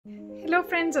Hello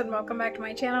friends and welcome back to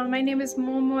my channel. My name is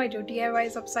Momo. I do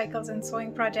DIYs, upcycles and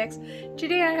sewing projects.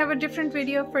 Today I have a different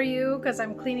video for you because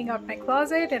I'm cleaning out my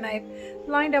closet and I've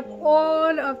lined up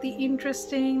all of the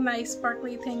interesting, nice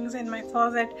sparkly things in my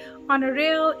closet on a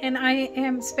rail, and I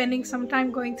am spending some time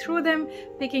going through them,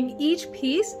 picking each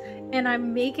piece, and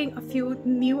I'm making a few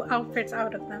new outfits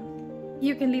out of them.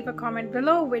 You can leave a comment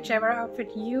below whichever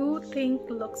outfit you think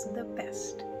looks the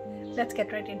best. Let's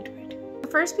get right into it.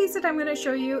 The first piece that I'm going to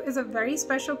show you is a very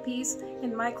special piece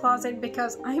in my closet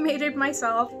because I made it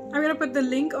myself. I'm going to put the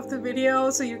link of the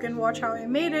video so you can watch how I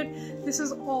made it. This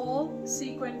is all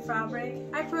sequin fabric.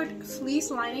 I put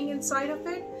fleece lining inside of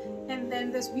it, and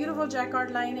then this beautiful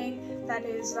jacquard lining that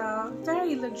is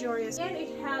very luxurious, and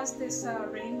it has this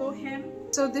rainbow hem.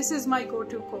 So this is my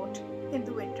go-to coat in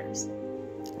the winters.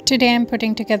 Today I'm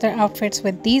putting together outfits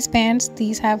with these pants.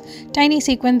 These have tiny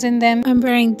sequins in them. I'm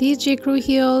wearing these J. Crew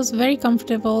heels, very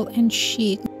comfortable and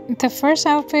chic. The first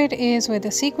outfit is with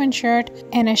a sequin shirt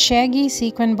and a shaggy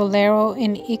sequin bolero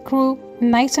in ecru.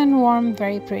 Nice and warm,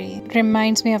 very pretty.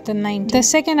 Reminds me of the 90s. The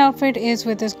second outfit is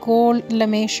with this gold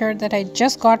lame shirt that I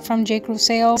just got from J. Crew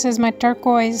sale. This is my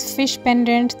turquoise fish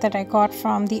pendant that I got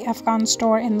from the Afghan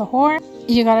store in Lahore.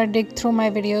 You gotta dig through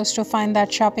my videos to find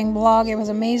that shopping vlog. It was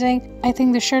amazing. I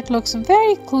think the shirt looks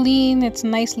very clean. It's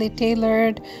nicely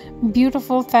tailored,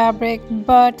 beautiful fabric,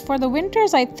 but for the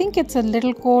winters I think it's a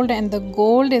little cold, and the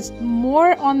gold is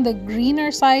more on the greener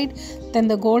side than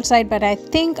the gold side, but I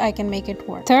think I can make it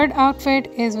work. Third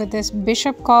outfit is with this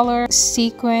bishop collar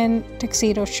sequin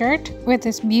tuxedo shirt with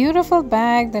this beautiful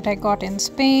bag that I got in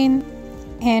Spain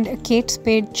and a Kate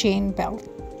Spade chain belt.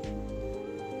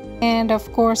 And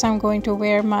of course I'm going to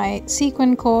wear my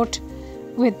sequin coat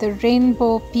with the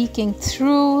rainbow peeking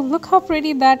through. Look how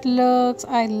pretty that looks.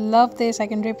 I love this. I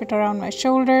can drape it around my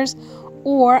shoulders,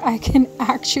 or I can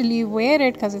actually wear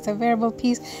it because it's a wearable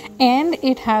piece and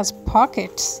it has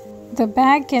pockets. The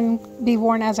bag can be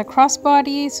worn as a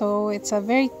crossbody, so it's a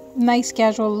very nice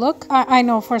casual look. I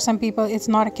know for some people it's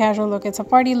not a casual look, it's a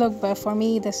party look, but for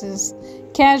me this is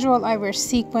casual. I wear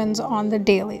sequins on the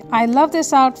daily. I love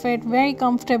this outfit, very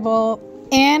comfortable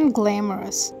and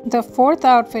glamorous. The fourth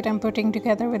outfit I'm putting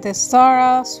together with this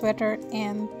Zara sweater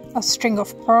and a string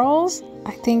of pearls.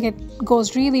 I think it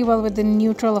goes really well with the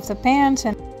neutral of the pants,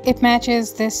 and it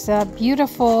matches this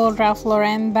beautiful Ralph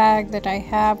Lauren bag that I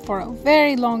have for a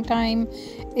very long time.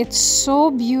 It's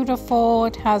so beautiful.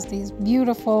 It has these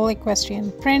beautiful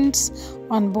equestrian prints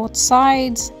on both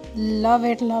sides. Love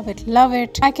it, love it, love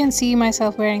it. I can see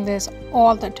myself wearing this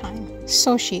all the time.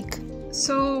 So chic.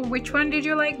 So which one did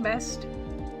you like best?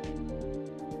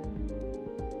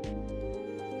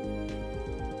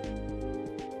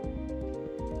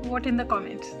 Vote in the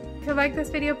comments. If you like this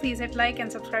video, please hit like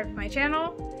and subscribe to my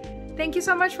channel. Thank you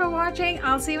so much for watching.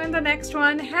 I'll see you in the next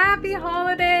one. Happy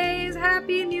holidays,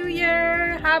 happy new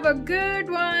year, have a good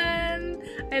one.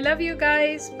 I love you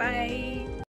guys. Bye.